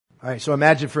All right, so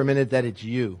imagine for a minute that it's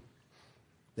you,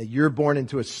 that you're born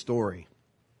into a story.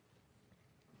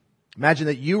 Imagine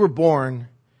that you were born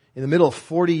in the middle of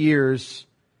 40 years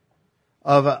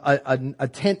of a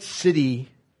tent city,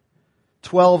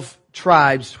 12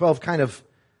 tribes, 12 kind of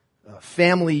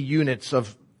family units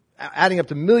of adding up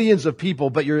to millions of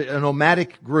people, but you're a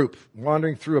nomadic group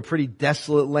wandering through a pretty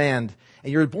desolate land,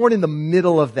 and you're born in the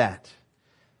middle of that.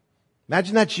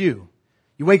 Imagine that's you.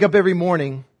 You wake up every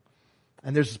morning,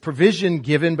 and there's provision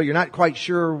given, but you're not quite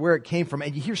sure where it came from.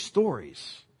 And you hear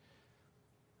stories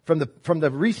from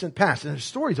the recent past. And there's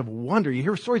stories of wonder. You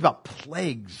hear stories about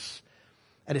plagues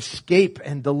and escape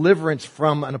and deliverance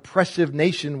from an oppressive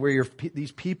nation where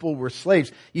these people were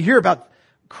slaves. You hear about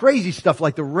crazy stuff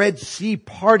like the Red Sea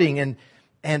parting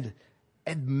and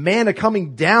manna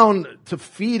coming down to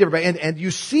feed everybody. And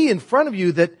you see in front of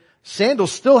you that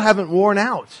sandals still haven't worn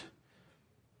out.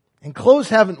 And clothes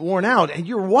haven't worn out, and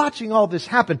you're watching all this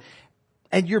happen,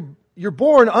 and you're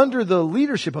born under the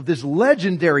leadership of this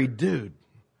legendary dude.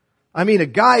 I mean, a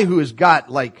guy who has got,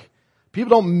 people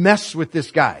don't mess with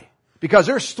this guy. Because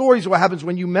there are stories of what happens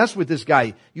when you mess with this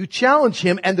guy. You challenge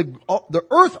him, and the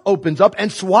earth opens up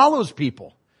and swallows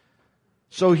people.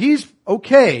 So he's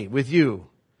okay with you.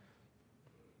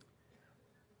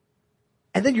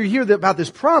 And then you hear about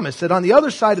this promise that on the other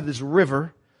side of this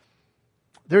river,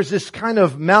 there's this kind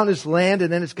of mountainous land, and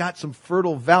then it's got some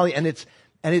fertile valley, and it's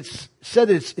said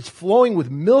that it's flowing with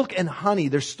milk and honey.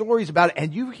 There's stories about it,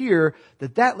 and you hear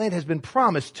that land has been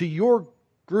promised to your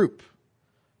group,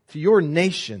 to your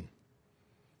nation,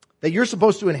 that you're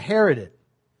supposed to inherit it.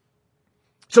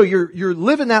 So you're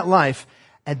living that life,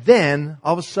 and then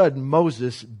all of a sudden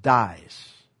Moses dies.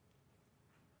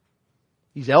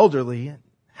 He's elderly, it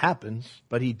happens,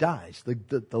 but he dies.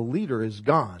 The leader is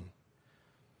gone.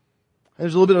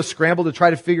 There's a little bit of scramble to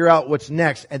try to figure out what's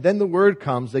next. And then the word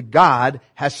comes that God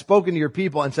has spoken to your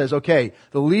people and says, okay,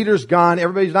 the leader's gone.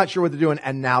 Everybody's not sure what they're doing.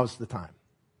 And now's the time.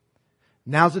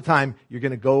 Now's the time you're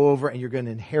going to go over and you're going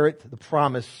to inherit the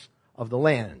promise of the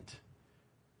land.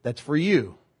 That's for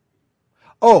you.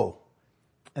 Oh,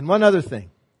 and one other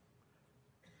thing.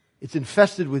 It's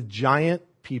infested with giant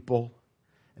people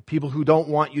and people who don't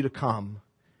want you to come.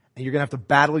 And you're going to have to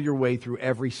battle your way through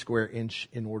every square inch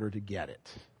in order to get it.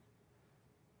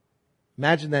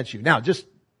 Imagine that's you. Now, just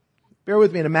bear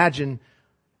with me and imagine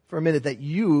for a minute that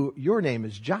your name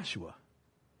is Joshua.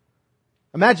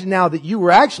 Imagine now that you were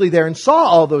actually there and saw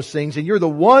all those things, and you're the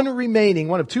one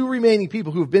of two remaining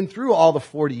people who have been through all the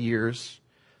 40 years.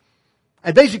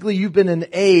 And basically, you've been an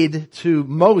aide to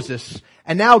Moses,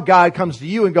 and now God comes to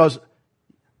you and goes,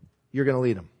 you're going to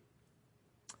lead them.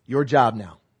 Your job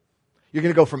now. You're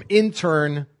going to go from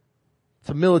intern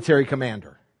to military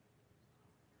commander.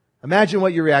 Imagine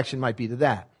what your reaction might be to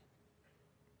that.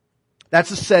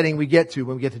 That's the setting we get to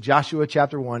when we get to Joshua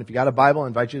chapter 1. If you got a Bible, I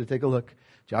invite you to take a look.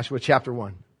 Joshua chapter 1.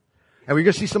 And we're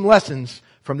going to see some lessons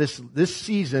from this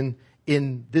season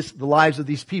in the lives of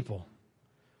these people.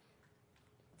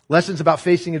 Lessons about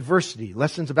facing adversity.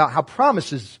 Lessons about how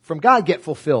promises from God get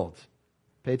fulfilled.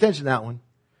 Pay attention to that one.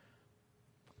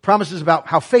 Promises about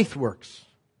how faith works.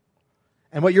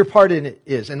 And what your part in it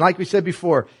is. And like we said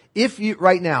before, if you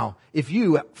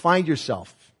find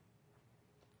yourself,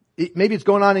 maybe it's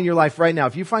going on in your life right now,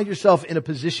 if you find yourself in a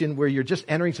position where you're just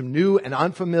entering some new and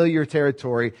unfamiliar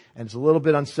territory and it's a little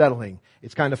bit unsettling,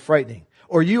 it's kind of frightening,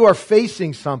 or you are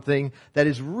facing something that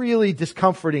is really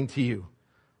discomforting to you,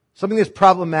 something that's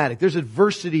problematic, there's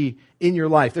adversity in your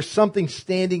life, there's something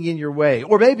standing in your way,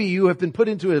 or maybe you have been put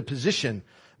into a position,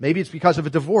 maybe it's because of a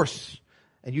divorce,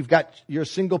 and you're a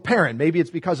single parent. Maybe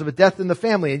it's because of a death in the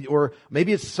family, or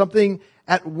maybe it's something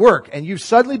at work, and you've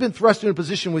suddenly been thrust into a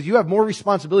position where you have more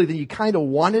responsibility than you kind of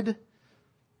wanted,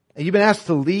 and you've been asked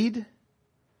to lead.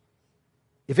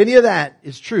 If any of that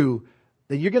is true,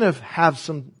 then you're going to have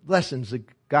some lessons that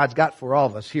God's got for all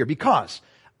of us here. Because,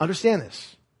 understand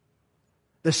this,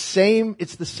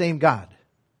 it's the same God.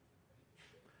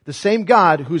 The same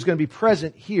God who's going to be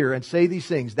present here and say these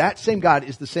things, that same God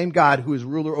is the same God who is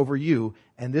ruler over you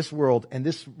and this world and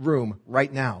this room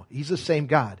right now. He's the same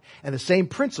God. And the same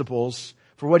principles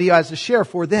for what He has to share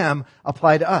for them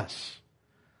apply to us.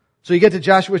 So you get to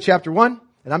Joshua chapter 1,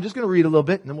 and I'm just going to read a little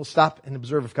bit, and then we'll stop and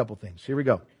observe a couple things. Here we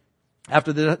go.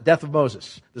 After the death of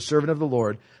Moses, the servant of the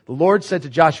Lord said to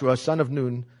Joshua, son of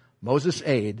Nun, Moses'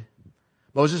 aide,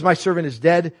 Moses, my servant, is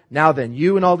dead. Now then,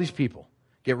 you and all these people,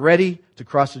 get ready to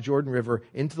cross the Jordan River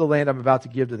into the land I'm about to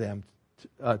give to them,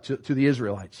 to the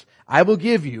Israelites. I will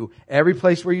give you every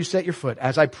place where you set your foot,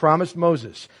 as I promised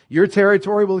Moses. Your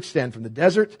territory will extend from the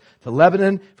desert to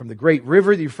Lebanon, from the great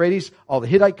river, the Euphrates, all the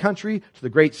Hittite country, to the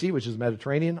great sea, which is the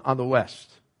Mediterranean, on the west.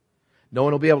 No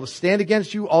one will be able to stand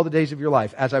against you all the days of your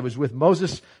life. As I was with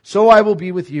Moses, so I will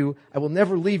be with you. I will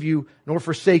never leave you nor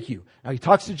forsake you. Now he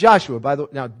talks to Joshua.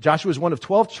 Now Joshua is one of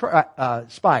 12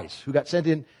 spies who got sent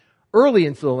in early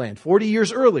into the land, 40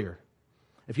 years earlier.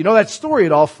 If you know that story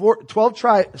at all, 12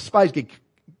 spies get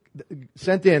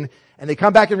sent in, and they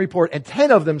come back and report, and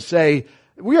 10 of them say,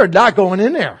 we are not going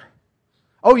in there.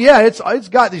 Oh yeah, it's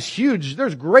got this huge,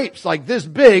 there's grapes like this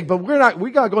big, but we're not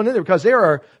going in there because there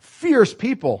are fierce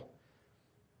people.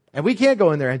 And we can't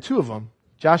go in there. And 2 of them,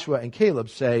 Joshua and Caleb,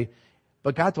 say,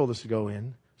 but God told us to go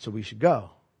in, so we should go.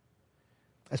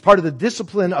 As part of the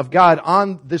discipline of God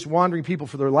on this wandering people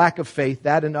for their lack of faith,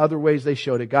 that and other ways they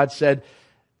showed it, God said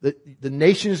that the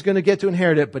nation is going to get to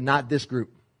inherit it, but not this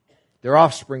group. Their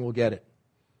offspring will get it.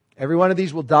 Every one of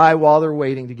these will die while they're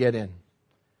waiting to get in.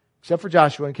 Except for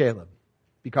Joshua and Caleb,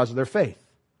 because of their faith.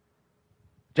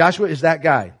 Joshua is that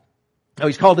guy. Now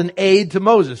he's called an aide to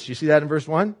Moses. You see that in verse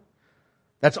 1?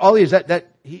 That's all he is.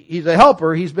 He's a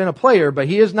helper. He's been a player, but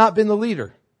he has not been the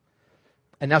leader.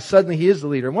 And now suddenly he is the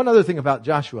leader. And one other thing about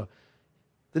Joshua.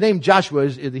 The name Joshua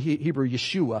is in the Hebrew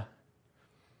Yeshua.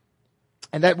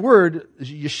 And that word,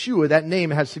 Yeshua, that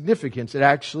name has significance. It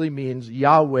actually means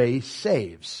Yahweh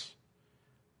saves.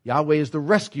 Yahweh is the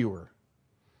rescuer.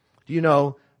 Do you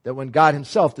know that when God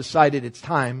himself decided it's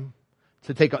time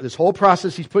to take this whole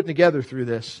process he's putting together through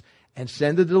this and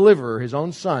send the deliverer, his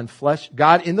own son,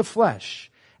 God in the flesh,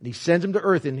 and he sends him to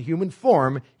earth in human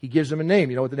form, he gives him a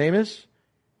name. You know what the name is?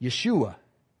 Yeshua.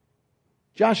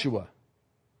 Joshua.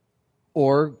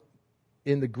 Or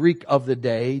in the Greek of the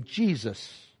day,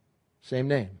 Jesus. Same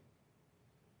name.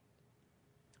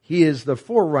 He is the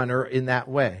forerunner in that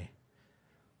way.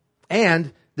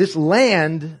 And this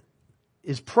land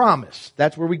is promised.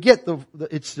 That's where we get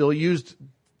it's still used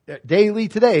daily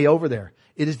today over there.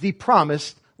 It is the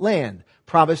promised land.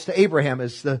 Promised to Abraham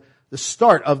as the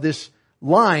start of this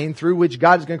line through which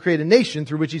God is going to create a nation,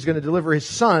 through which he's going to deliver his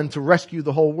son to rescue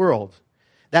the whole world.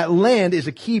 That land is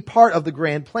a key part of the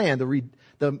grand plan,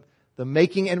 the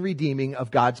making and redeeming of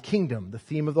God's kingdom, the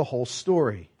theme of the whole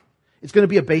story. It's going to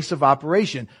be a base of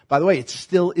operation. By the way, it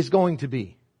still is going to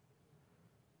be.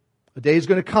 A day is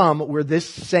going to come where this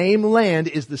same land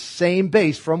is the same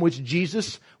base from which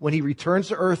Jesus, when he returns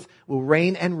to earth, will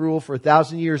reign and rule for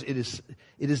 1,000 years. It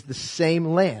is the same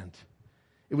land.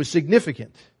 It was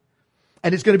significant.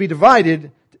 And it's going to be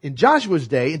divided in Joshua's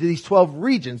day into these 12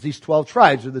 regions, these 12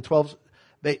 tribes, or the 12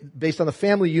 based on the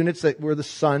family units that were the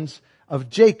sons of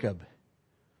Jacob.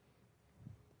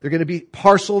 They're going to be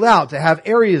parceled out to have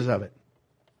areas of it.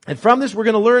 And from this, we're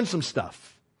going to learn some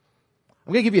stuff.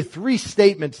 I'm going to give you 3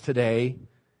 statements today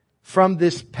from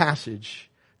this passage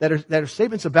that are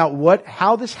statements about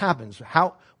how this happens,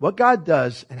 what God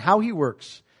does and how he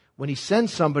works when he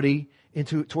sends somebody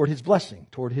toward his blessing,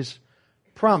 toward his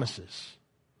promises.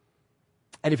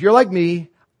 And if you're like me,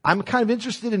 I'm kind of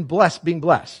interested in being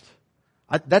blessed.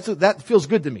 That feels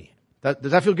good to me.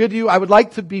 Does that feel good to you? I would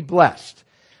like to be blessed.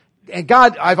 And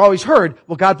God, I've always heard,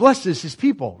 well, God blesses his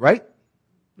people, right?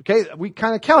 Okay, we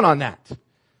kind of count on that.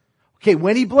 Okay,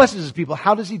 when he blesses his people,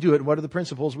 how does he do it? What are the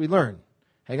principles we learn?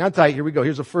 Hang on tight, here we go.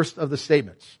 Here's the first of the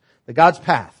statements. That God's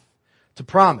path to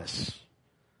promise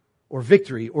or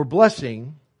victory or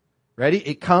blessing, ready?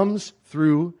 It comes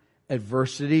through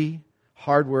adversity,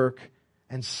 hard work,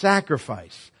 and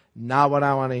sacrifice. Not what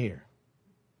I want to hear.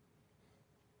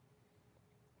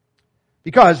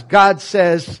 Because God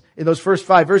says in those first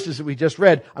 5 verses that we just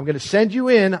read, I'm going to send you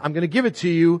in, I'm going to give it to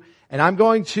you, and I'm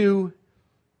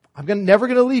never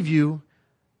going to leave you,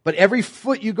 but every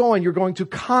foot you go on, you're going to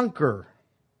conquer.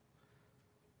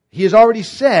 He has already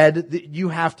said that you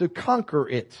have to conquer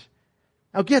it.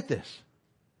 Now get this.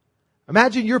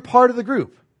 Imagine you're part of the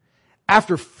group.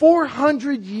 After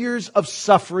 400 years of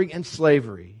suffering and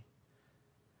slavery,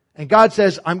 and God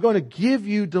says, I'm going to give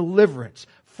you deliverance.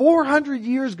 400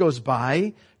 years goes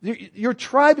by, your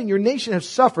tribe and your nation have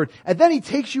suffered, and then he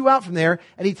takes you out from there,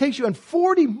 and he takes you on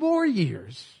 40 more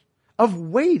years of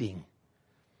waiting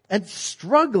and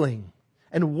struggling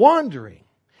and wandering.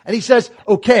 And he says,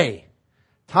 okay,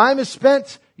 time is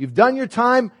spent. You've done your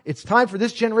time. It's time for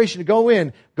this generation to go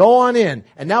in. Go on in.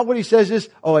 And now what he says is,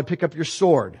 and pick up your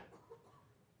sword.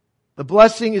 The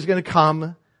blessing is going to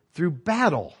come through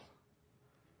battle.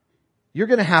 You're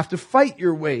going to have to fight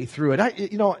your way through it.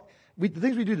 The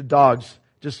things we do to dogs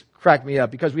just crack me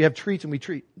up because we have treats and we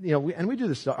do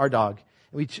this to our dog.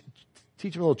 And we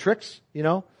teach them little tricks,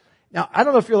 Now, I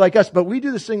don't know if you're like us, but we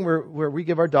do this thing where we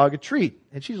give our dog a treat,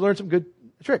 and she's learned some good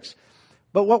tricks.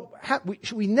 But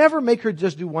we never make her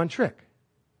just do one trick.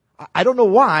 I don't know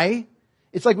why.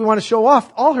 it's like we want to show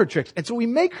off all her tricks. And so we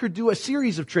make her do a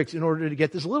series of tricks in order to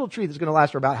get this little treat that's going to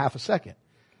last for about half a second.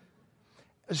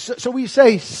 So we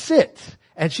say, sit,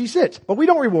 and she sits. But we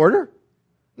don't reward her.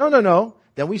 No.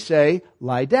 Then we say,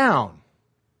 lie down.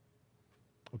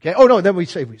 Okay? Oh, no, then we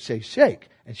say shake.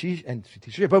 And she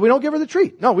but we don't give her the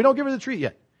treat. No, we don't give her the treat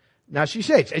yet. Now she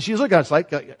shakes. And she's looking at us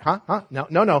like, huh? No.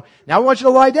 Now we want you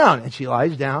to lie down. And she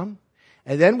lies down.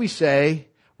 And then we say,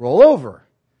 roll over.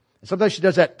 And sometimes she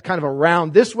does that kind of a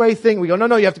round this way thing. We go,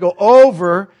 no, you have to go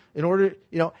over in order,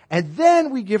 and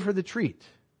then we give her the treat.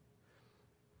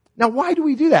 Now, why do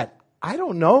we do that? I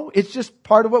don't know. It's just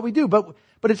part of what we do. But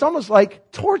it's almost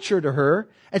like torture to her.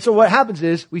 And so what happens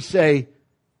is we say,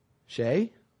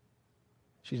 Shay.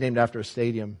 She's named after a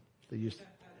stadium.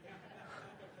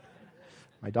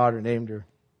 My daughter named her.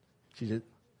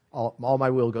 All my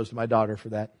will goes to my daughter for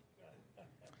that.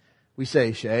 We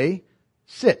say, Shay,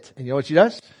 sit. And you know what she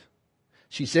does?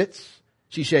 She sits,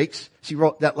 she shakes,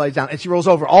 that lies down, and she rolls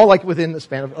over, all like within the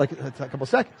span of like a couple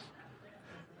seconds.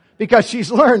 Because she's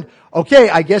learned, okay,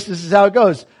 I guess this is how it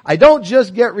goes. I don't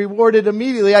just get rewarded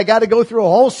immediately. I got to go through a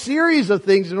whole series of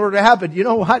things in order to happen. You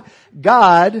know what?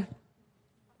 God,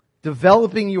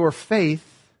 developing your faith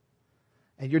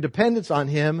and your dependence on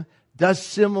Him, does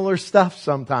similar stuff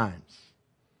sometimes.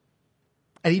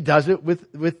 And He does it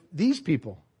with these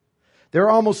people. There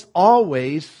are almost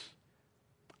always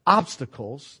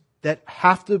obstacles that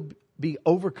have to be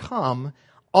overcome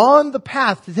on the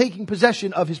path to taking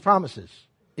possession of His promises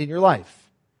in your life.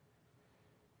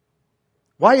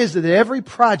 Why is it that every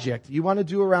project you want to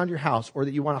do around your house or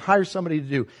that you want to hire somebody to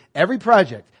do, every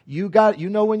project, you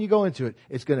know when you go into it,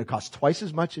 it's going to cost twice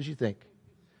as much as you think.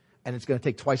 And it's going to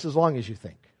take twice as long as you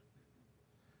think.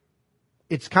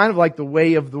 It's kind of like the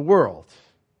way of the world.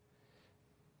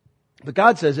 But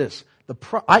God says this,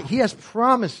 He has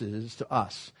promises to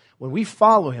us. When we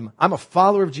follow Him, I'm a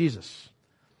follower of Jesus.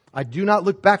 I do not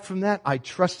look back from that. I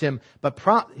trust Him. But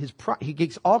He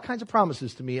gives all kinds of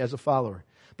promises to me as a follower.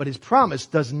 But His promise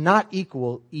does not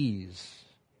equal ease.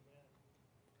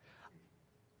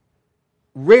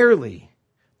 Rarely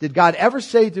did God ever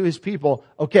say to His people,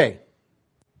 okay,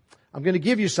 I'm going to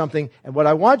give you something, and what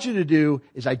I want you to do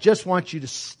is I just want you to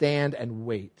stand and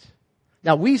wait.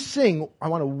 Now we sing, I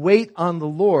want to wait on the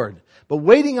Lord. But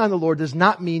waiting on the Lord does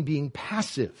not mean being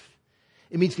passive.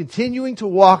 It means continuing to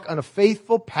walk on a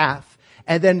faithful path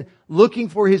and then looking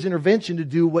for His intervention to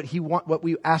do what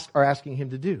we are asking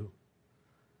Him to do.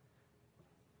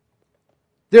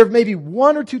 There may be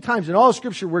one or two times in all of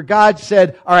Scripture where God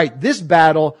said, all right, this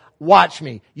battle, watch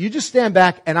me. You just stand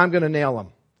back and I'm going to nail them.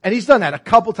 And He's done that a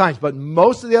couple times, but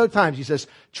most of the other times He says,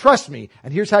 trust me.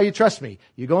 And here's how you trust me.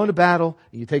 You go into battle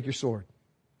and you take your sword.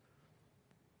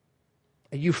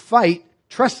 And you fight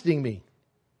trusting me.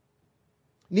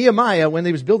 Nehemiah, when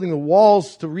they was building the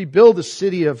walls to rebuild the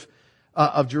city of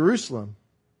Jerusalem,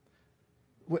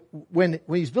 when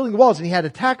he's building the walls and he had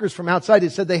attackers from outside,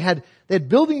 it said they had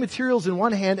building materials in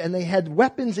one hand and they had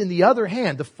weapons in the other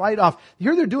hand to fight off.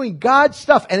 Here they're doing God's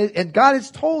stuff, and God has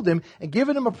told him and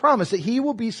given him a promise that He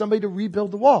will be somebody to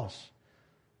rebuild the walls.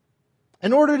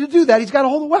 In order to do that, he's got to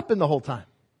hold a weapon the whole time.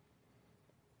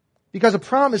 Because a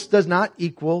promise does not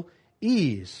equal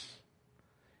ease.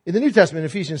 In the New Testament, in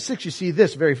Ephesians 6, you see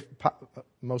this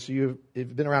most of you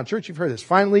have been around church, you've heard this.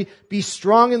 Finally, be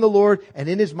strong in the Lord and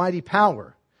in His mighty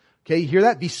power. Okay, you hear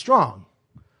that? Be strong.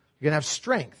 You're going to have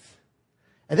strength.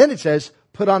 And then it says,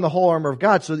 put on the whole armor of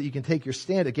God so that you can take your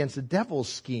stand against the devil's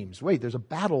schemes. Wait, there's a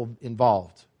battle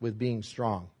involved with being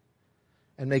strong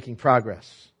and making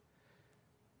progress.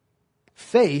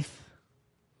 Faith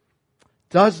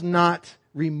does not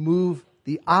remove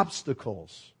the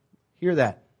obstacles. Hear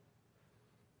that.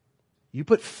 You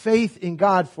put faith in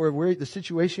God for the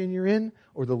situation you're in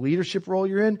or the leadership role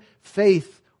you're in.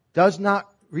 Faith does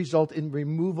not result in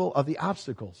removal of the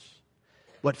obstacles.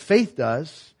 What faith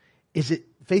does is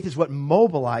faith is what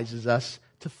mobilizes us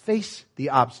to face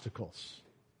the obstacles.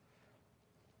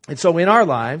 And so in our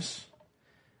lives,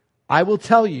 I will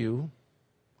tell you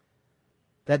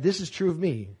that this is true of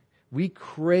me. We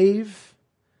crave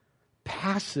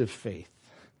passive faith.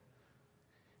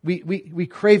 We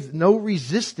crave no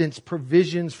resistance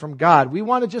provisions from God. We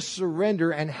want to just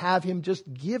surrender and have Him just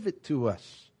give it to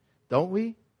us. Don't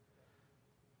we?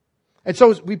 And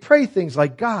so we pray things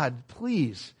like, God,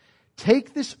 please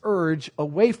take this urge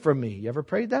away from me. You ever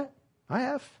prayed that? I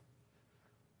have.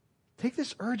 Take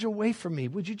this urge away from me.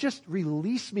 Would you just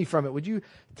release me from it? Would you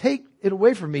take it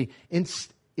away from me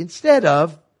instead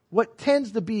of what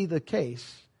tends to be the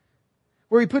case,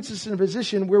 where He puts us in a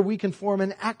position where we can form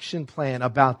an action plan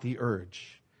about the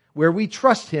urge, where we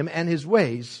trust Him and His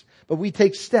ways, but we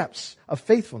take steps of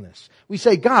faithfulness. We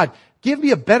say, God, give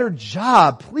me a better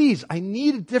job. Please, I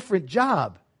need a different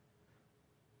job.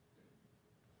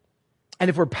 And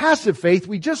if we're passive faith,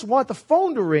 we just want the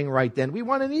phone to ring right then. We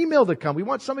want an email to come. We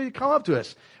want somebody to come up to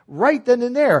us right then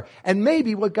and there. And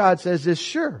maybe what God says is,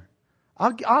 sure,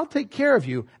 I'll take care of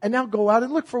you. And now go out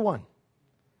and look for one.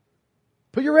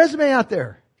 Put your resume out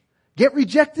there. Get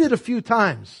rejected a few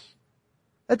times.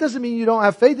 That doesn't mean you don't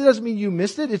have faith. It doesn't mean you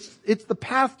missed it. It's the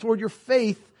path toward your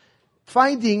faith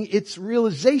finding its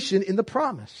realization in the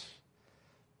promise.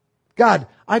 God,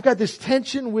 I've got this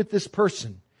tension with this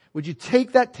person. Would you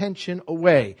take that tension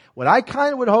away? What I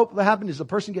kind of would hope will happen is the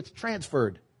person gets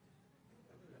transferred.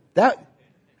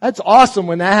 That's awesome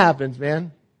when that happens,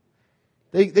 man.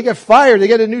 They get fired, they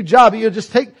get a new job. You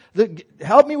just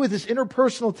help me with this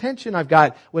interpersonal tension I've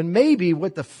got, when maybe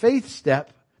what the faith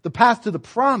step, the path to the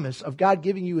promise of God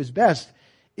giving you His best,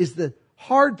 is the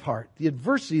hard part, the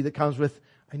adversity that comes with,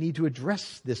 I need to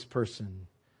address this person.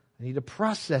 I need to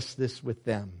process this with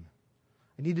them.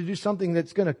 I need to do something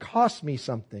that's going to cost me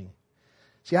something.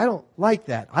 See, I don't like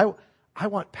that. I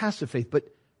want passive faith,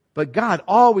 but God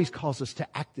always calls us to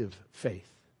active faith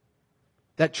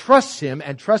that trusts Him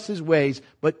and trusts His ways,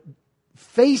 but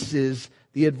faces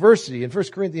the adversity. In 1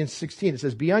 Corinthians 16, it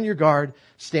says, be on your guard,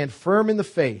 stand firm in the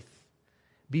faith,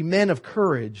 be men of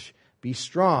courage, be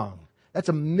strong. That's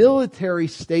a military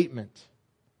statement.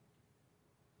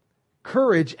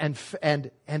 Courage and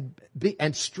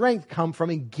strength come from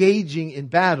engaging in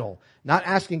battle, not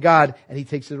asking God and He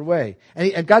takes it away.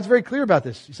 And God's very clear about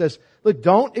this. He says, look,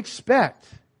 don't expect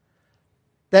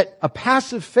that a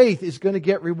passive faith is going to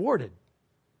get rewarded.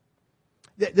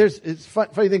 It's a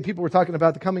funny thing, people were talking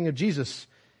about the coming of Jesus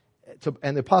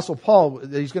and the Apostle Paul,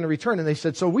 that He's going to return, and they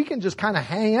said, so we can just kind of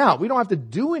hang out. We don't have to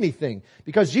do anything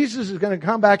because Jesus is going to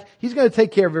come back. He's going to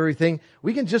take care of everything.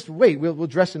 We can just wait. We'll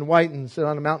dress in white and sit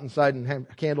on a mountainside and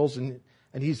have candles, and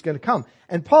He's going to come.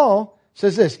 And Paul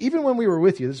says this, even when we were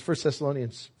with you, this is 1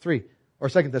 Thessalonians 3, or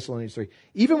 2 Thessalonians 3,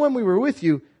 even when we were with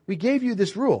you, we gave you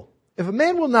this rule. If a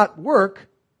man will not work,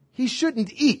 he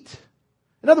shouldn't eat.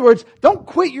 In other words, don't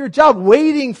quit your job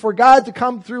waiting for God to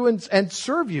come through and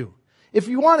serve you. If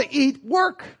you want to eat,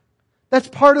 work. That's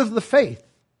part of the faith.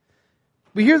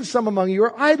 We hear that some among you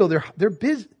are idle. They're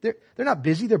busy. They're not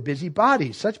busy. They're busy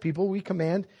bodies. Such people we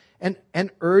command and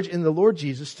urge in the Lord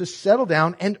Jesus to settle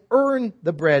down and earn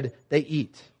the bread they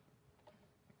eat.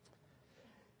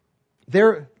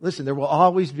 There will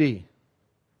always be,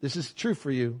 this is true for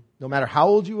you, no matter how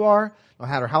old you are, no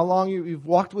matter how long you've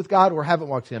walked with God or haven't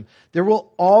walked with Him, there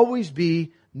will always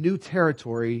be new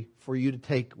territory for you to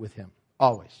take with Him.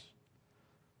 Always.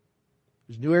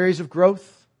 There's new areas of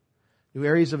growth, new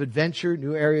areas of adventure,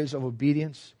 new areas of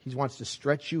obedience. He wants to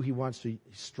stretch you. He wants to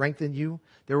strengthen you.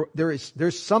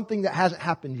 There's something that hasn't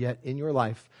happened yet in your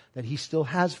life that He still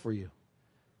has for you.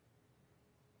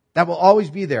 That will always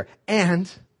be there. And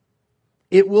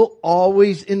it will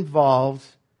always involve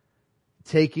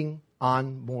taking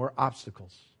on more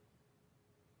obstacles.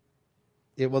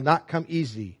 It will not come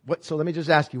easy. So let me just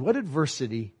ask you, what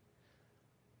adversity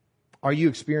are you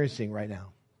experiencing right now?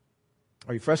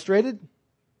 Are you frustrated?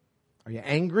 Are you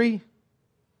angry?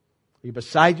 Are you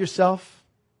beside yourself?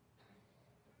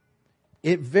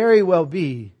 It very well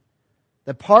be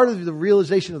that part of the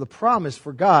realization of the promise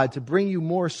for God to bring you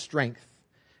more strength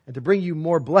and to bring you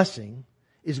more blessing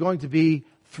is going to be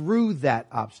through that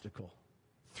obstacle,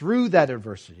 through that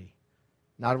adversity,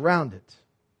 not around it.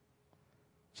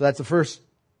 So that's the first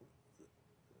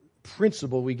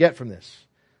principle we get from this.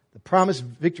 The promised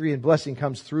victory and blessing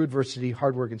comes through adversity,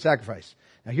 hard work, and sacrifice.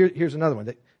 Now here's another one.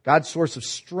 That God's source of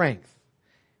strength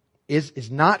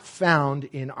is not found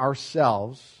in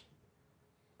ourselves.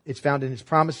 It's found in His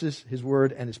promises, His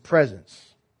word, and His presence.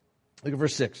 Look at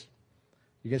verse 6.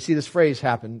 You're going to see this phrase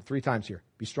happen 3 times here.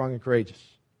 Be strong and courageous.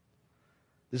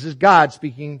 This is God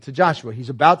speaking to Joshua. He's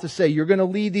about to say, you're going to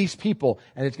lead these people,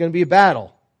 and it's going to be a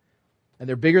battle. And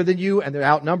they're bigger than you, and they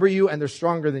outnumber you, and they're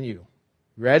stronger than you.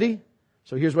 Ready?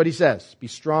 So here's what He says. Be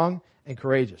strong and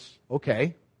courageous.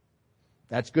 Okay.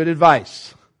 That's good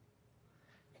advice.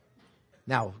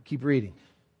 Now, keep reading.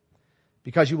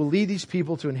 Because you will lead these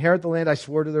people to inherit the land I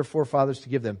swore to their forefathers to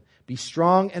give them. Be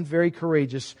strong and very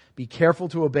courageous. Be careful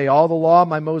to obey all the law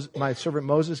my servant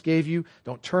Moses gave you.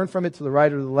 Don't turn from it to the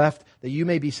right or the left, that you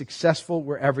may be successful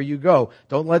wherever you go.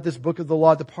 Don't let this book of the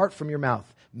law depart from your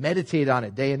mouth. Meditate on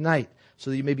it day and night, so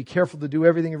that you may be careful to do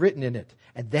everything written in it.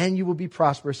 And then you will be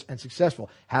prosperous and successful.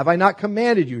 Have I not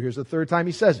commanded you? Here's the 3rd time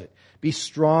He says it. Be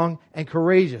strong and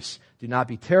courageous. Do not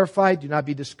be terrified. Do not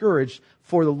be discouraged.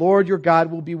 For the Lord your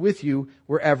God will be with you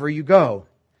wherever you go.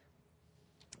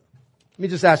 Let me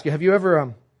just ask you, have you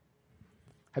ever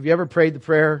Have you ever prayed the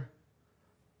prayer,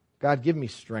 God, give me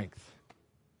strength?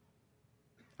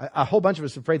 A whole bunch of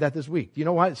us have prayed that this week. Do you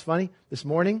know what? It's funny. This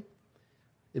morning,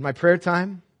 in my prayer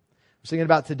time, I was thinking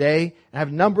about today, and I have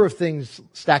a number of things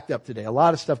stacked up today. A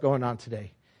lot of stuff going on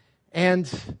today. And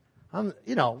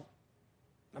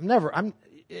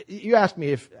you ask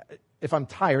me if I'm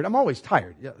tired. I'm always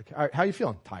tired. How are you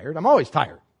feeling? Tired? I'm always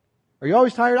tired. Are you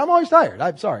always tired? I'm always tired.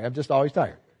 I'm sorry. I'm just always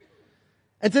tired.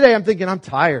 And today I'm thinking, I'm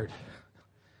tired.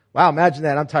 Wow, imagine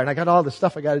that. I'm tired. I got all the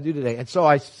stuff I got to do today. And so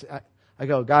I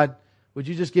go, God, would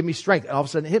you just give me strength? And all of a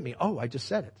sudden it hit me. Oh, I just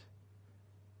said it.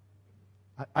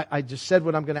 I just said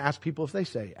what I'm going to ask people if they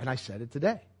say. And I said it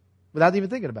today without even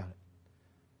thinking about it.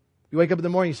 You wake up in the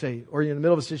morning, you say, or you're in the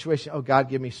middle of a situation, oh, God,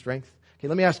 give me strength. Okay,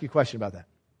 let me ask you a question about that.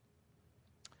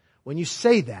 When you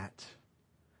say that,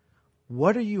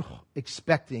 what are you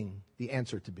expecting the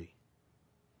answer to be?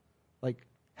 Like,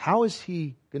 how is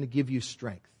He going to give you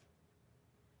strength?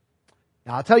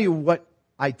 Now, I'll tell you what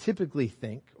I typically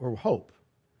think or hope.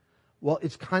 Well,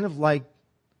 it's kind of like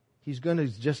He's going to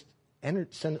just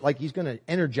He's going to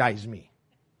energize me.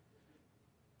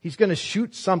 He's going to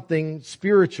shoot something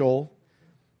spiritual,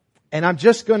 and I'm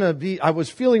just going to I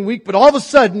was feeling weak, but all of a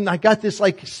sudden I got this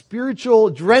like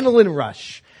spiritual adrenaline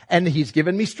rush, and He's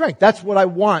given me strength. That's what I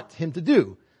want Him to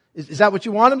do. Is that what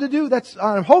you want Him to do? That's what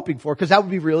I'm hoping for, because that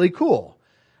would be really cool.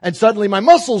 And suddenly my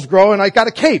muscles grow, and I got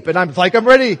a cape, and I'm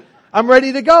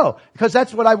ready to go. Because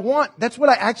that's what I want. That's what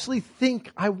I actually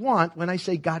think I want when I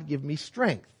say, God, give me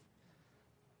strength.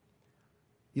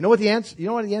 You know what the answer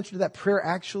to that prayer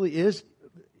actually is?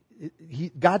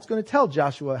 God's going to tell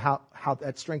Joshua how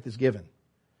that strength is given.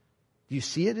 Do you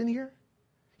see it in here?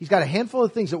 He's got a handful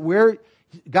of things that where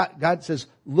God says,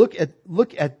 look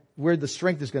at where the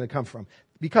strength is going to come from.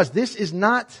 Because this is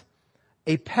not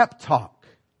a pep talk.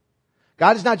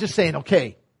 God is not just saying,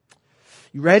 okay,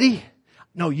 you ready?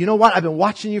 No, you know what? I've been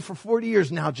watching you for 40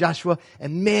 years now, Joshua,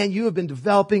 and man, you have been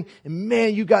developing, and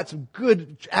man, you got some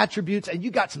good attributes, and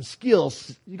you got some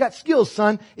skills. You got skills,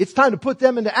 son. It's time to put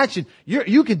them into action.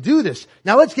 You can do this.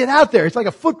 Now let's get out there. It's like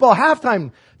a football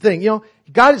halftime thing.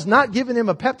 God is not giving him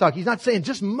a pep talk. He's not saying,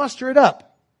 just muster it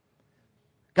up.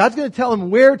 God's going to tell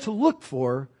him where to look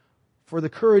for the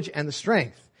courage and the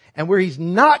strength. And where He's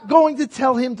not going to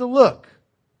tell him to look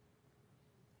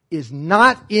is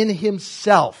not in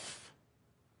himself.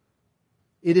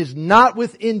 It is not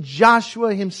within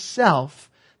Joshua himself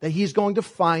that he's going to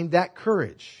find that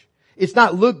courage. It's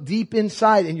not look deep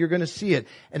inside and you're going to see it.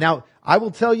 And now, I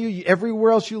will tell you,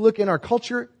 everywhere else you look in our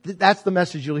culture, that's the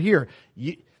message you'll hear.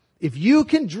 If you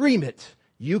can dream it,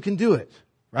 you can do it.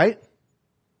 Right?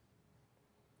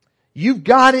 You've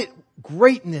got it,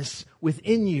 greatness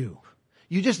within you.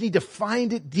 You just need to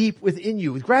find it deep within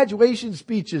you. With graduation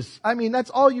speeches, that's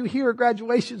all you hear at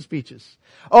graduation speeches.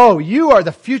 Oh, you are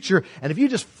the future, and if you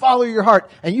just follow your heart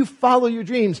and you follow your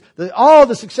dreams, all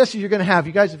the successes you're going to have.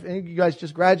 You guys, if any of you guys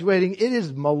just graduating, it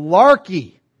is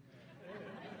malarkey.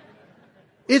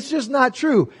 It's just not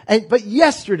true. But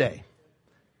yesterday,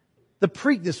 the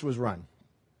Preakness was run,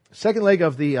 second leg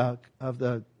of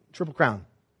the Triple Crown,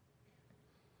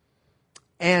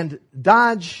 and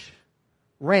Dodge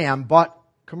Ram bought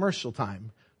commercial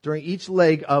time during each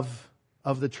leg of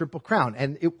the Triple Crown.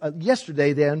 And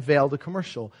yesterday they unveiled a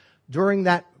commercial during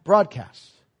that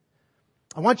broadcast.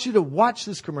 I want you to watch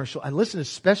this commercial and listen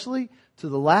especially to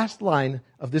the last line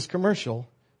of this commercial.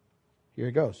 Here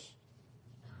it goes.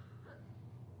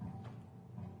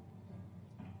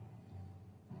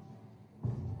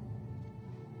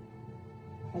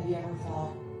 Have you ever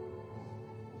thought,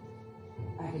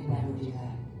 I could never do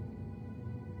that?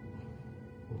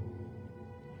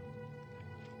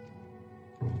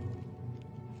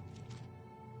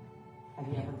 Have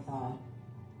you ever thought,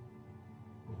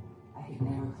 I could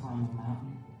never climb a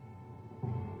mountain?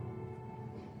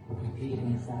 Or compete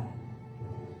against that?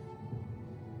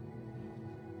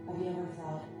 Have you ever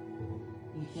thought,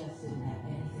 you just didn't have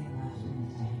anything left in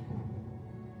the tank?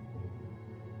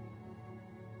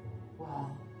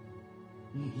 Well,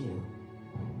 you do.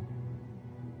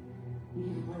 You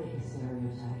can break a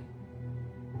stereotype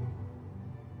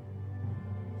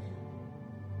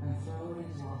and throw it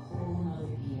into a whole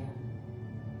nother gear.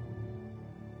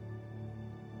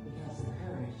 Because the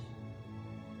courage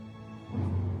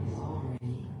is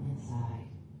already inside.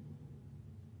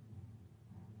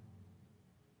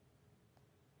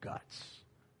 Guts,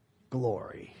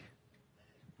 glory,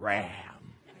 Ram.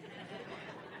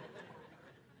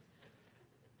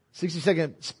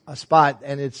 60-second spot,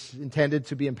 and it's intended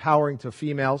to be empowering to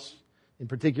females in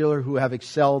particular who have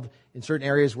excelled in certain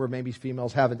areas where maybe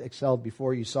females haven't excelled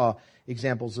before. You saw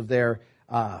examples of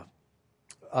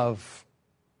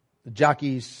the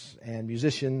jockeys and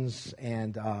musicians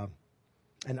and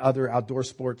other outdoor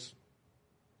sports.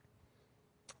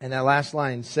 And that last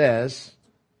line says,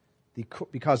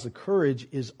 because the courage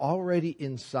is already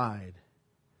inside.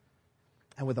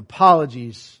 And with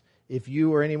apologies, if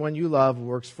you or anyone you love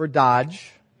works for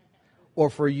Dodge, or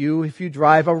for you if you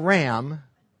drive a Ram,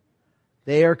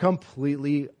 they are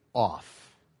completely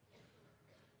off.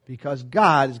 Because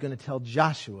God is going to tell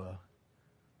Joshua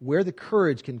where the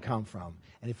courage can come from.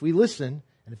 And if we listen,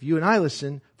 and if you and I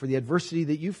listen, for the adversity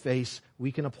that you face,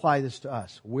 we can apply this to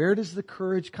us. Where does the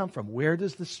courage come from? Where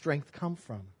does the strength come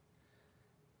from?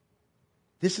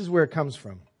 This is where it comes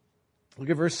from. Look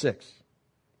at verse 6.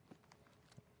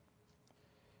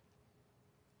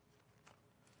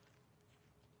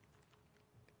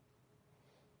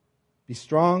 Be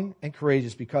strong and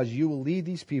courageous, because you will lead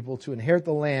these people to inherit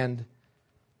the land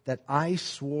that I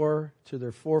swore to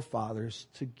their forefathers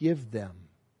to give them.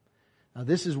 Now,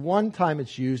 this is one time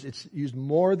it's used. It's used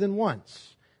more than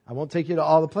once. I won't take you to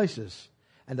all the places.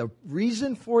 And the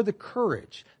reason for the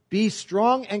courage, be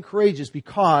strong and courageous,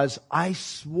 because I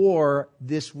swore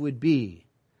this would be.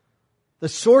 The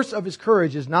source of his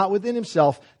courage is not within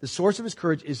himself. The source of his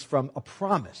courage is from a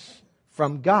promise,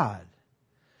 from God.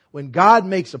 When God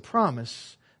makes a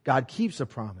promise, God keeps a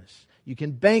promise. You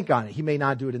can bank on it. He may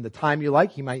not do it in the time you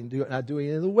like. He might not do it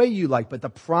in the way you like. But the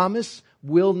promise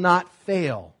will not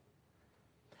fail.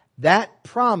 That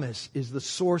promise is the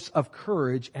source of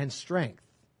courage and strength.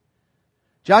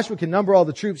 Joshua can number all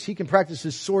the troops. He can practice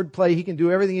his sword play. He can do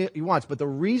everything he wants. But the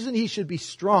reason he should be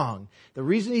strong, the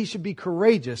reason he should be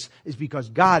courageous, is because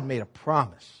God made a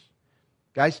promise.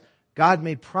 Guys, God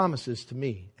made promises to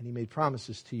me, and He made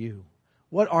promises to you.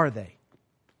 What are they?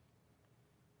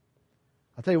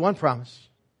 I'll tell you one promise.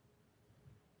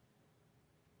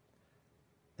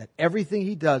 That everything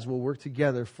He does will work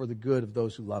together for the good of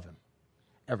those who love Him.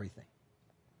 Everything.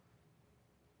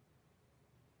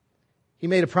 He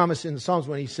made a promise in the Psalms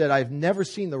when He said, I've never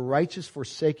seen the righteous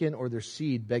forsaken or their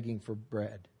seed begging for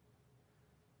bread.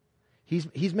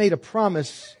 He's made a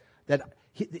promise that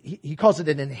He calls it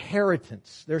an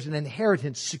inheritance. There's an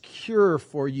inheritance secure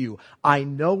for you. I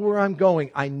know where I'm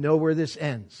going. I know where this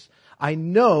ends. I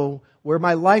know where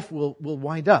my life will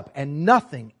wind up. And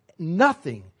nothing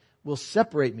will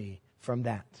separate me from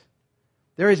that.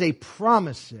 There is a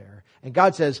promise there. And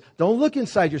God says, don't look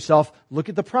inside yourself. Look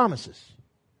at the promises.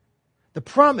 The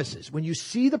promises, when you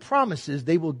see the promises,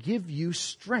 they will give you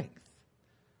strength.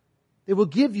 They will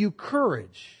give you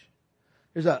courage.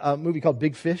 There's a movie called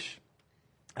Big Fish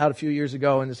out a few years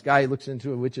ago, and this guy looks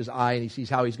into a witch's eye and he sees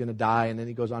how he's going to die, and then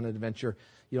he goes on an adventure.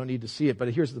 You don't need to see it, but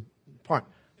here's the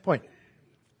point.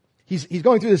 He's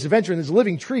going through this adventure, and this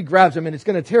living tree grabs him, and it's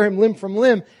going to tear him limb from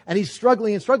limb, and he's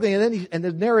struggling, and then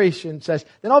the narration says,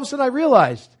 then all of a sudden I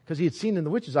realized, because he had seen in the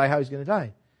witch's eye how he's going to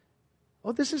die.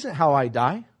 Oh, this isn't how I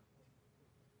die.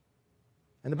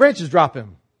 And the branches drop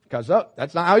him, because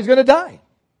that's not how he's going to die.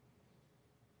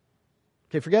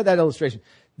 Okay, forget that illustration.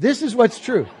 This is what's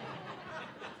true.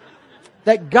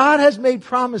 That God has made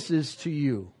promises to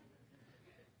you.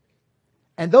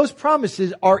 And those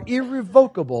promises are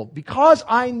irrevocable. Because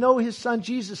I know His Son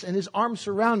Jesus and His arms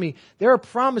surround me, there are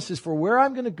promises for where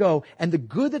I'm going to go and the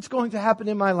good that's going to happen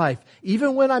in my life.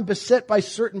 Even when I'm beset by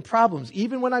certain problems,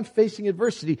 even when I'm facing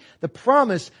adversity, the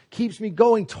promise keeps me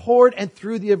going toward and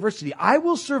through the adversity. I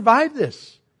will survive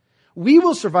this. We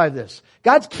will survive this.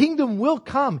 God's kingdom will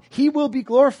come. He will be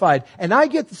glorified. And I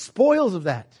get the spoils of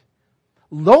that.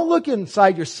 Don't look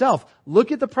inside yourself.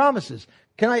 Look at the promises.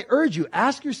 Can I urge you,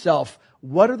 ask yourself,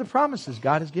 what are the promises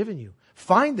God has given you?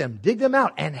 Find them, dig them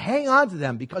out, and hang on to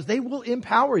them, because they will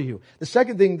empower you. The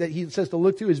second thing that he says to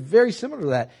look to is very similar to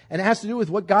that, and it has to do with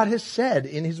what God has said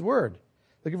in His Word.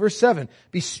 Look at verse 7.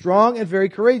 Be strong and very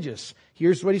courageous.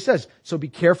 Here's what He says. So be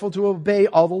careful to obey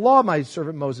all the law my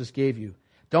servant Moses gave you.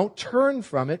 Don't turn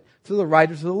from it to the right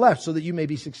or to the left, so that you may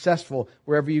be successful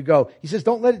wherever you go. He says,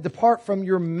 don't let it depart from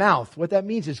your mouth. What that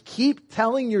means is keep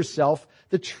telling yourself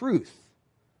the truth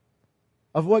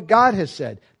of what God has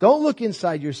said. Don't look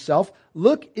inside yourself.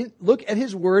 Look at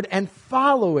His Word and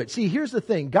follow it. See, here's the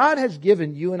thing. God has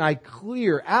given you and I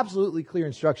absolutely clear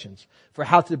instructions for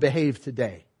how to behave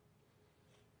today.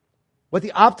 What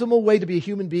the optimal way to be a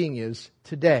human being is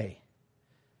today.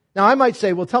 Now, I might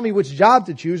say, well, tell me which job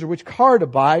to choose or which car to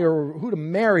buy or who to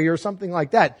marry or something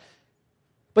like that.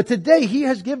 But today, He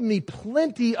has given me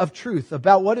plenty of truth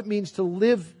about what it means to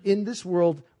live in this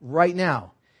world right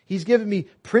now. He's given me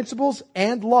principles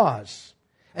and laws.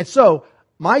 And so,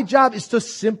 my job is to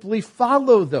simply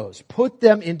follow those, put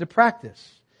them into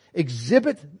practice,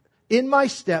 exhibit in my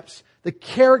steps the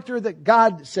character that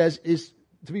God says is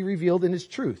to be revealed in His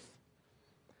truth.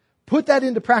 Put that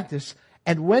into practice,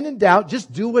 and when in doubt,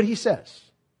 just do what he says.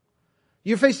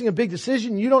 You're facing a big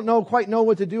decision. You don't quite know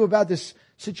what to do about this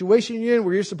situation you're in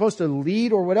where you're supposed to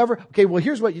lead or whatever. Okay, well,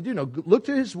 here's what you do. No, look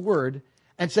to his word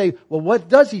and say, well, what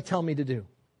does he tell me to do?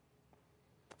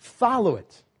 Follow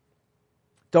it.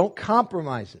 Don't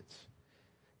compromise it.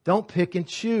 Don't pick and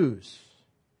choose.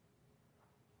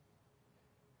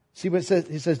 See what it says?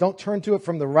 He says, don't turn to it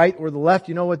from the right or the left.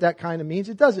 You know what that kind of means?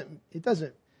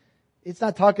 It's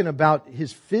not talking about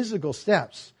his physical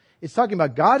steps. It's talking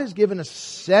about God has given a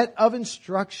set of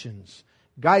instructions,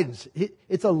 guidance.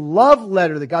 It's a love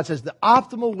letter that God says the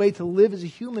optimal way to live as a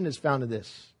human is found in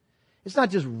this. It's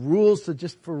not just rules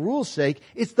just for rules' sake.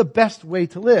 It's the best way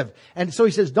to live. And so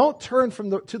he says, don't turn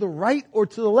to the right or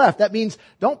to the left. That means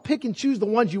don't pick and choose the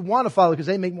ones you want to follow because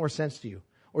they make more sense to you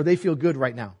or they feel good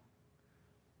right now.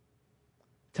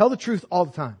 Tell the truth all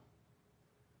the time.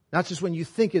 Not just when you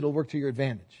think it'll work to your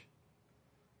advantage.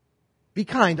 Be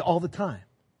kind all the time.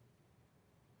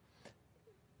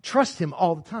 Trust him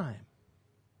all the time.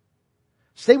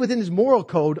 Stay within his moral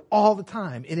code all the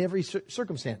time in every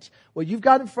circumstance. What you've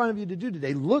got in front of you to do today,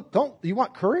 you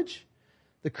want courage?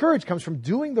 The courage comes from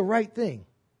doing the right thing.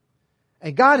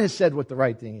 And God has said what the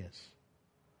right thing is.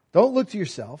 Don't look to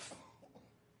yourself.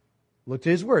 Look to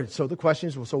his word. So the question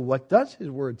is, well, so what does his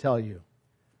word tell you?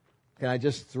 Can I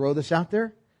just throw this out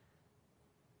there?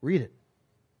 Read it.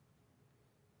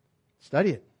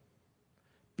 Study it.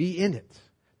 Be in it.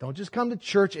 Don't just come to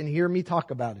church and hear me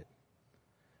talk about it.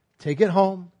 Take it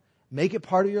home, make it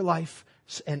part of your life,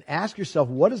 and ask yourself,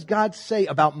 what does God say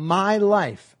about my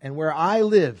life and where I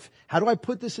live? How do I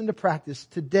put this into practice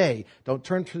today? Don't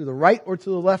turn to the right or to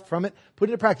the left from it. Put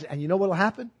it into practice. And you know what will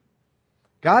happen?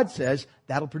 God says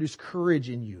that'll produce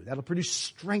courage in you. That'll produce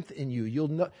strength in you.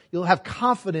 You'll have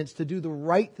confidence to do the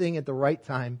right thing at the right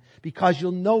time because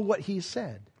you'll know what he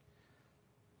said.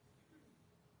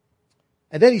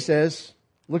 And then he says,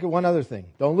 look at one other thing.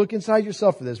 Don't look inside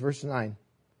yourself for this. Verse 9.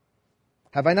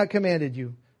 Have I not commanded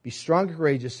you? Be strong and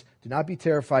courageous. Do not be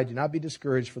terrified. Do not be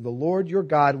discouraged. For the Lord your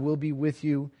God will be with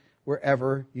you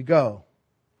wherever you go.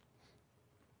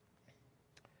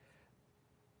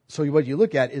 So what you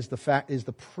look at is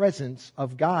the presence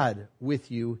of God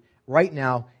with you right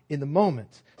now in the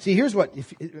moment. See, here's what,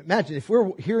 imagine if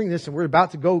we're hearing this and we're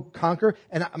about to go conquer,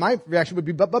 and my reaction would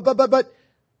be, but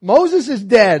Moses is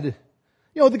dead.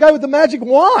 You know, the guy with the magic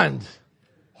wand.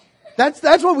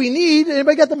 That's what we need.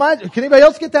 Anybody got the magic? Can anybody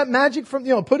else get that magic from,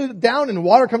 put it down and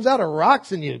water comes out of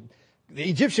rocks and the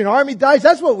Egyptian army dies?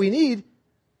 That's what we need.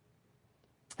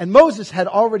 And Moses had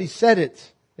already said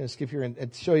it. I'm going to skip here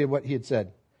and show you what he had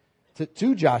said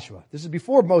to Joshua. This is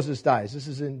before Moses dies. This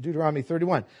is in Deuteronomy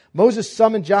 31. Moses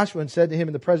summoned Joshua and said to him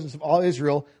in the presence of all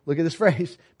Israel, look at this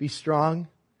phrase, be strong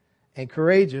and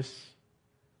courageous.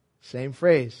 Same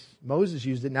phrase. Moses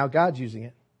used it, now God's using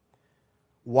it.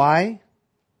 Why?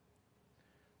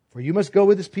 For you must go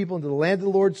with this people into the land of the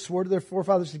Lord swore to their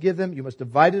forefathers to give them. You must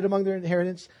divide it among their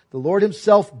inheritance. The Lord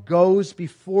himself goes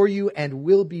before you and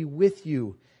will be with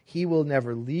you. He will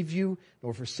never leave you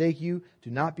nor forsake you. Do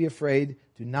not be afraid.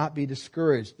 Do not be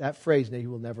discouraged. That phrase, he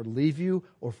will never leave you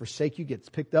or forsake you, gets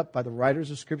picked up by the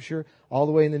writers of Scripture all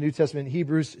the way in the New Testament. In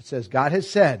Hebrews, it says, God has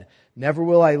said, never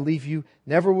will I leave you,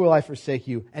 never will I forsake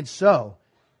you. And so,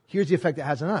 here's the effect it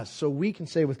has on us. So we can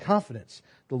say with confidence,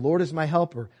 the Lord is my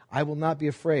helper. I will not be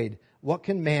afraid. What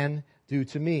can man do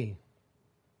to me?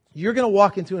 You're going to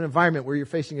walk into an environment where you're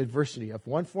facing adversity of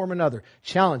one form or another,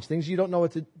 challenge, things you don't know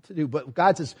what to do. But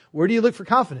God says, where do you look for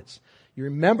confidence? You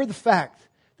remember the fact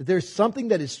that there's something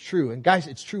that is true. And guys,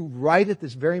 it's true right at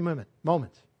this very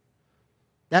moment.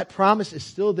 That promise is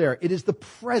still there. It is the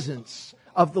presence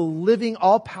of the living,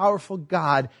 all-powerful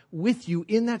God with you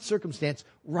in that circumstance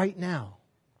right now.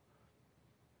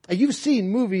 And you've seen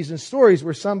movies and stories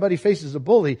where somebody faces a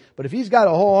bully, but if he's got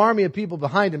a whole army of people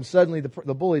behind him, suddenly the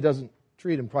bully doesn't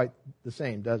treat him quite the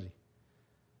same, does he?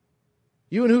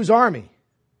 You and whose army?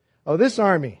 Oh, this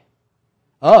army.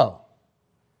 Oh.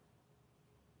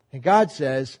 And God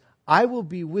says, I will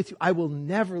be with you. I will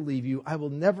never leave you. I will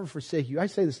never forsake you. I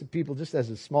say this to people just as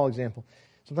a small example.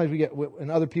 Sometimes we get, when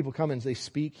other people come and they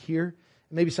speak here,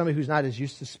 maybe somebody who's not as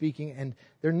used to speaking, and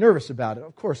they're nervous about it.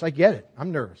 Of course, I get it.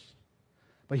 I'm nervous.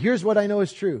 But here's what I know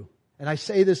is true. And I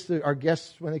say this to our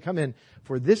guests when they come in.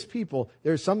 For this people,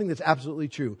 there's something that's absolutely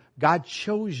true. God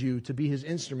chose you to be his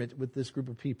instrument with this group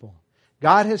of people.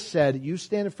 God has said, you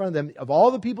stand in front of them, of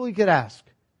all the people he could ask,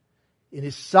 in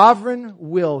his sovereign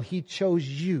will, he chose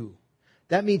you.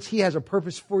 That means he has a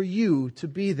purpose for you to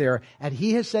be there. And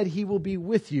he has said he will be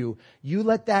with you. You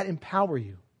let that empower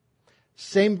you.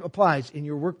 Same applies in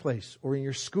your workplace or in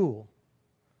your school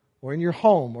or in your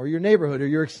home or your neighborhood or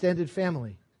your extended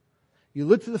family. You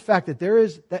look to the fact that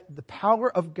that the power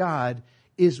of God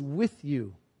is with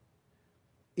you.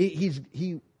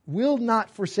 He will not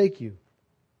forsake you.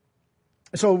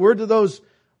 So a word to those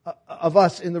of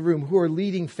us in the room who are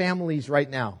leading families right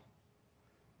now,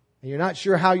 and you're not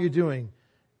sure how you're doing,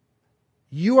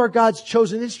 you are God's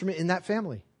chosen instrument in that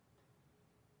family.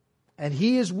 And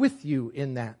He is with you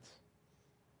in that.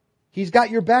 He's got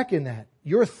your back in that.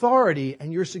 Your authority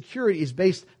and your security is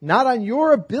based not on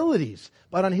your abilities,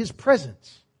 but on His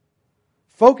presence.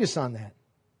 Focus on that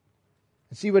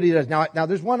and see what He does. Now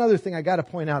there's one other thing I got to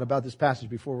point out about this passage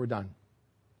before we're done.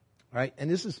 All right? And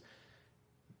this is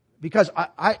because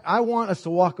I want us to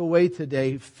walk away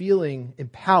today feeling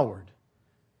empowered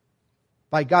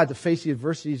by God to face the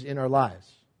adversities in our lives.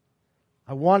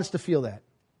 I want us to feel that.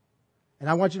 And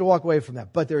I want you to walk away from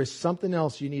that. But there is something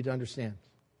else you need to understand.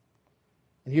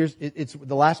 And it's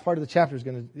the last part of the chapter is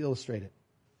going to illustrate it.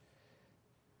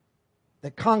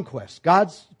 That conquest,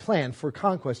 God's plan for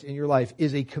conquest in your life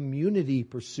is a community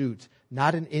pursuit,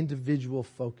 not an individual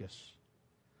focus.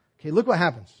 Okay, look what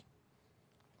happens.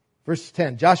 Verse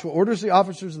 10, Joshua orders the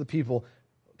officers of the people.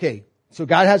 Okay, so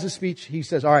God has a speech. He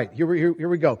says, all right, here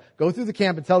we go. Go through the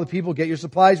camp and tell the people, get your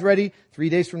supplies ready. 3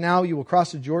 days from now, you will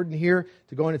cross the Jordan here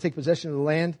to go in and take possession of the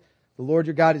land the Lord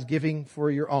your God is giving for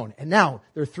your own. And now,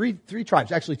 there are three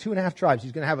tribes, actually 2.5 tribes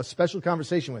He's going to have a special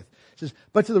conversation with. He says,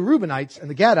 but to the Reubenites and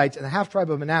the Gadites and the half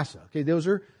tribe of Manasseh. Okay, those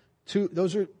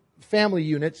are family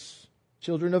units,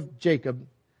 children of Jacob.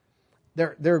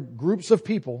 They're groups of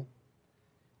people.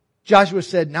 Joshua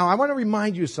said, now I want to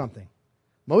remind you of something.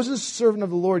 Moses, servant of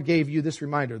the Lord, gave you this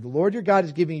reminder. The Lord your God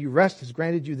is giving you rest, has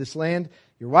granted you this land.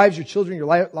 Your wives, your children, your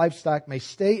livestock may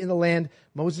stay in the land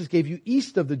Moses gave you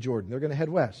east of the Jordan. They're going to head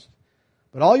west.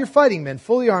 But all your fighting men,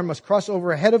 fully armed, must cross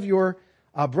over ahead of your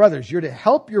brothers. You're to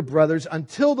help your brothers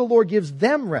until the Lord gives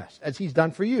them rest, as He's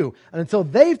done for you, and until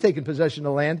they've taken possession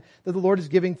of the land that the Lord is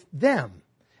giving them.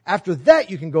 After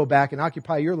that, you can go back and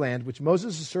occupy your land, which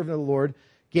Moses, the servant of the Lord,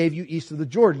 gave you east of the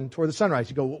Jordan toward the sunrise.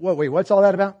 You go, wait, what's all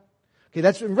that about? Okay,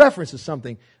 that's in reference to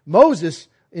something. Moses,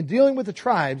 in dealing with the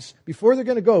tribes, before they're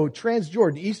going to go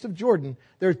trans-Jordan, east of Jordan,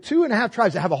 there are 2.5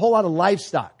 tribes that have a whole lot of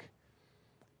livestock.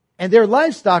 And their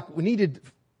livestock needed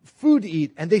food to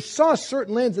eat, and they saw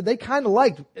certain lands that they kind of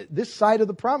liked, this side of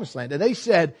the promised land. And they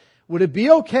said, would it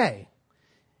be okay?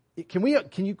 Can we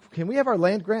have our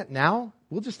land grant now?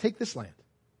 We'll just take this land.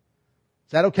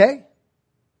 Is that okay?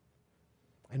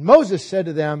 And Moses said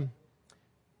to them,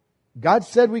 God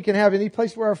said we can have any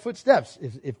place where our foot steps.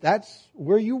 If that's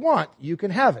where you want, you can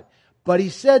have it. But He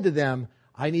said to them,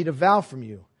 I need a vow from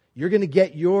you. You're going to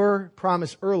get your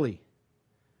promise early.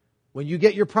 When you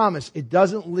get your promise, it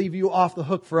doesn't leave you off the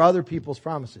hook for other people's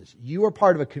promises. You are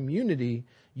part of a community.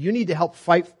 You need to help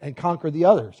fight and conquer the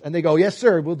others. And they go, yes,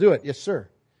 sir, we'll do it. Yes, sir.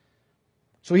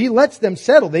 So He lets them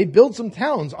settle. They build some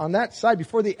towns on that side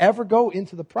before they ever go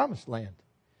into the promised land.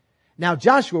 Now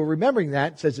Joshua, remembering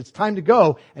that, says it's time to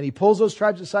go. And he pulls those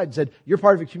tribes aside and said, you're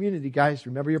part of a community, guys.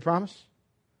 Remember your promise?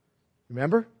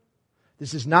 Remember?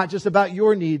 This is not just about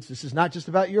your needs. This is not just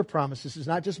about your promise. This is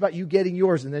not just about you getting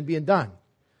yours and then being done.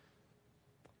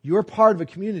 You're part of a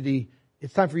community.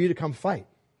 It's time for you to come fight.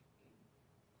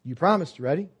 You promised,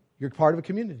 ready? You're part of a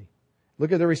community.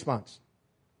 Look at their response.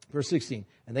 Verse 16.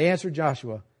 And they answered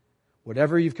Joshua,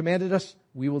 whatever you've commanded us,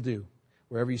 we will do.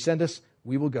 Wherever you send us,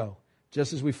 we will go.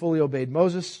 Just as we fully obeyed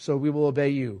Moses, so we will obey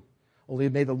you. Only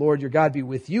may the Lord your God be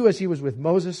with you as He was with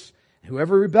Moses.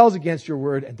 Whoever rebels against your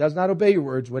word and does not obey your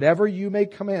words, whatever you may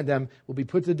command them, will be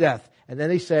put to death. And then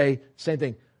they say, same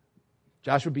thing.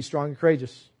 Joshua, be strong and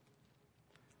courageous.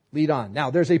 Lead on. Now,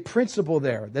 there's a principle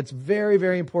there that's very,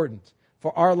 very important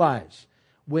for our lives.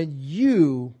 When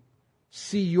you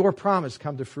see your promise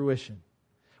come to fruition,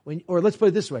 or let's put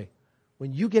it this way,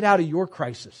 when you get out of your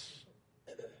crisis,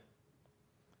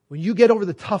 when you get over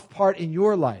the tough part in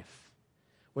your life,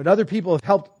 when other people have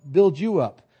helped build you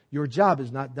up, your job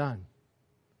is not done.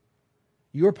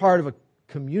 You're part of a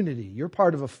community. You're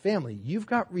part of a family. You've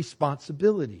got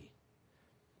responsibility.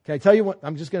 Can I tell you what?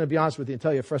 I'm just going to be honest with you and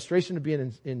tell you a frustration of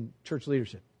being in church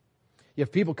leadership. You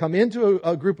have people come into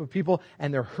a group of people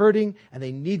and they're hurting and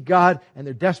they need God and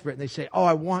they're desperate and they say, oh,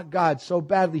 I want God so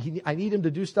badly. I need Him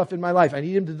to do stuff in my life. I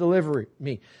need Him to deliver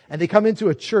me. And they come into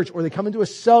a church or they come into a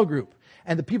cell group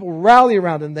and the people rally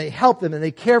around them, they help them and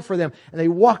they care for them and they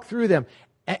walk through them.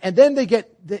 And then they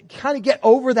kind of get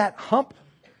over that hump.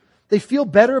 They feel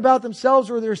better about themselves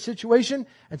or their situation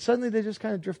and suddenly they just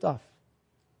kind of drift off.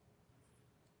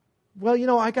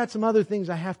 Well, I got some other things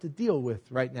I have to deal with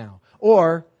right now.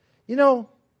 Or,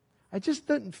 I just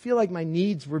didn't feel like my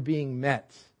needs were being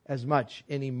met as much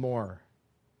anymore.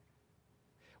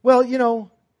 Well,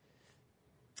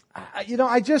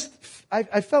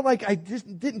 I felt like I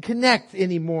just didn't connect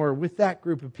anymore with that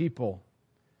group of people.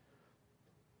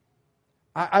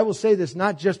 I will say this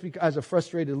not just because as a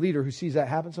frustrated leader who sees that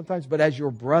happen sometimes, but as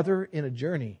your brother in a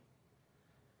journey.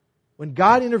 When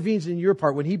God intervenes in your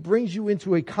part, when He brings you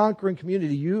into a conquering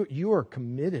community, you are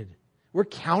committed. We're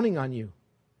counting on you.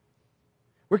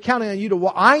 We're counting on you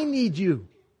to, I need you.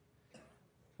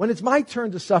 When it's my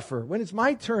turn to suffer, when it's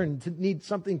my turn to need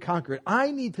something conquered,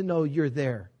 I need to know you're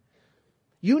there.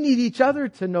 You need each other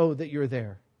to know that you're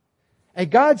there.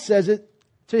 And God says it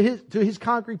to His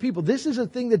conquering people. This is a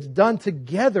thing that's done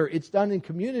together. It's done in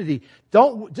community.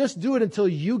 Don't just do it until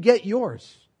you get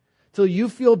yours, till you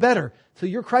feel better, till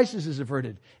your crisis is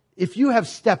averted. If you have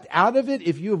stepped out of it,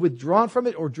 if you have withdrawn from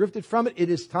it or drifted from it, it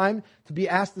is time to be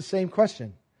asked the same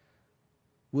question.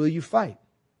 Will you fight?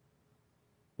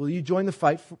 Will you join the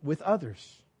fight with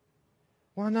others?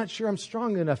 Well, I'm not sure I'm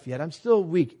strong enough yet. I'm still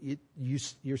weak.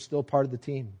 You're still part of the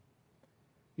team.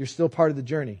 You're still part of the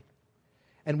journey.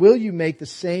 And will you make the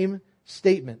same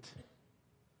statement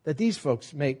that these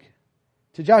folks make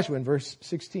to Joshua in verse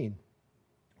 16?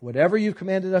 Whatever you've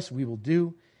commanded us, we will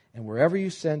do, and wherever you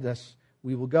send us,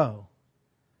 we will go.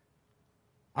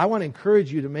 I want to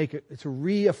encourage you to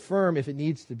reaffirm, if it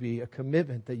needs to be, a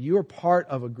commitment that you are part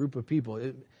of a group of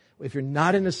people. If you're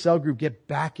not in a cell group, get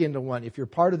back into one. If you're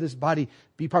part of this body,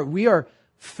 be part. We are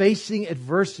facing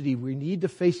adversity. We need to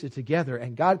face it together.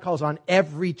 And God calls on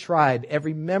every tribe,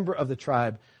 every member of the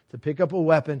tribe, to pick up a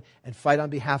weapon and fight on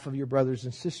behalf of your brothers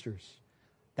and sisters.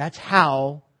 That's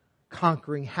how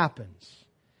conquering happens.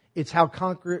 It's how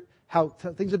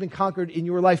things have been conquered in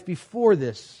your life before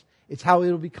this. It's how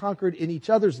it will be conquered in each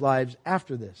other's lives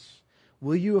after this.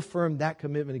 Will you affirm that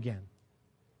commitment again?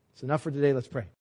 It's enough for today. Let's pray.